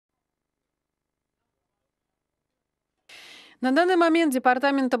На данный момент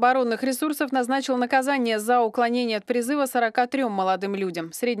Департамент оборонных ресурсов назначил наказание за уклонение от призыва 43 молодым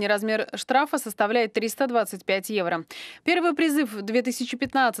людям. Средний размер штрафа составляет 325 евро. Первый призыв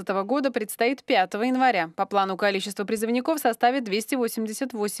 2015 года предстоит 5 января. По плану количество призывников составит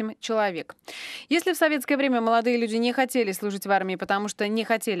 288 человек. Если в советское время молодые люди не хотели служить в армии, потому что не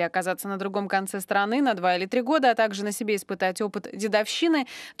хотели оказаться на другом конце страны на 2 или 3 года, а также на себе испытать опыт дедовщины,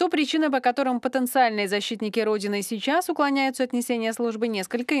 то причины, по которым потенциальные защитники Родины сейчас уклоняются от несения службы,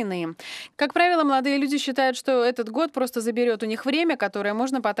 несколько иные. Как правило, молодые люди считают, что этот год просто заберет у них время, которое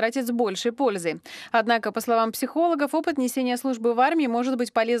можно потратить с большей пользой. Однако, по словам психологов, опыт несения службы в армии может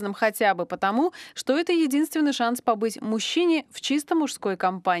быть полезным хотя бы потому, что это единственный шанс побыть мужчине в чисто мужской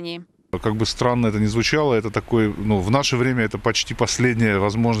компании. Как бы странно это ни звучало, это такой, в наше время это почти последняя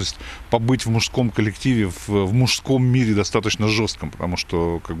возможность побыть в мужском коллективе, в мужском мире достаточно жестком, потому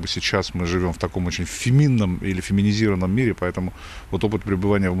что как бы сейчас мы живем в таком очень феминном или феминизированном мире, поэтому вот опыт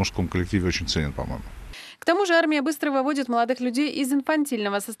пребывания в мужском коллективе очень ценен, по-моему. К тому же армия быстро выводит молодых людей из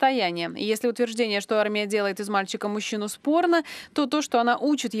инфантильного состояния. И если утверждение, что армия делает из мальчика мужчину, спорно, то то, что она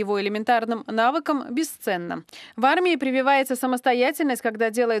учит его элементарным навыкам, бесценно. В армии прививается самостоятельность,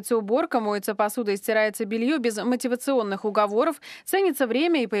 когда делается уборка, моется посуда и стирается белье без мотивационных уговоров, ценится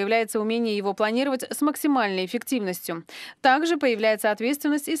время и появляется умение его планировать с максимальной эффективностью. Также появляется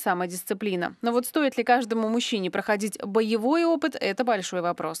ответственность и самодисциплина. Но вот стоит ли каждому мужчине проходить боевой опыт – это большой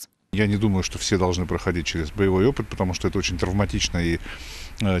вопрос. Я не думаю, что все должны проходить через боевой опыт, потому что это очень травматично и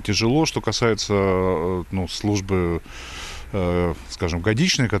тяжело. Что касается службы, скажем,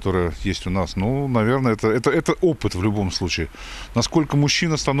 годичной, которая есть у нас, наверное, это опыт в любом случае. Насколько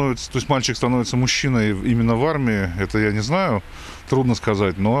мужчина становится, то есть мальчик становится мужчиной именно в армии, это я не знаю, трудно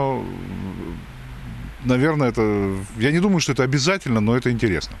сказать, но, наверное, я не думаю, что это обязательно, но это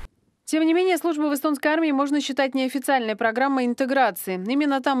интересно. Тем не менее, службу в эстонской армии можно считать неофициальной программой интеграции.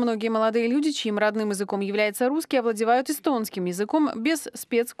 Именно там многие молодые люди, чьим родным языком является русский, овладевают эстонским языком без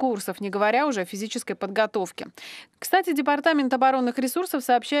спецкурсов, не говоря уже о физической подготовке. Кстати, Департамент оборонных ресурсов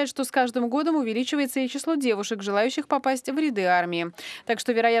сообщает, что с каждым годом увеличивается и число девушек, желающих попасть в ряды армии. Так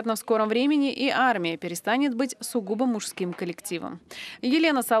что, вероятно, в скором времени и армия перестанет быть сугубо мужским коллективом.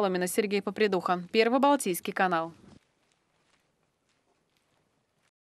 Елена Соломина, Сергей Попридуха, Первый Балтийский канал.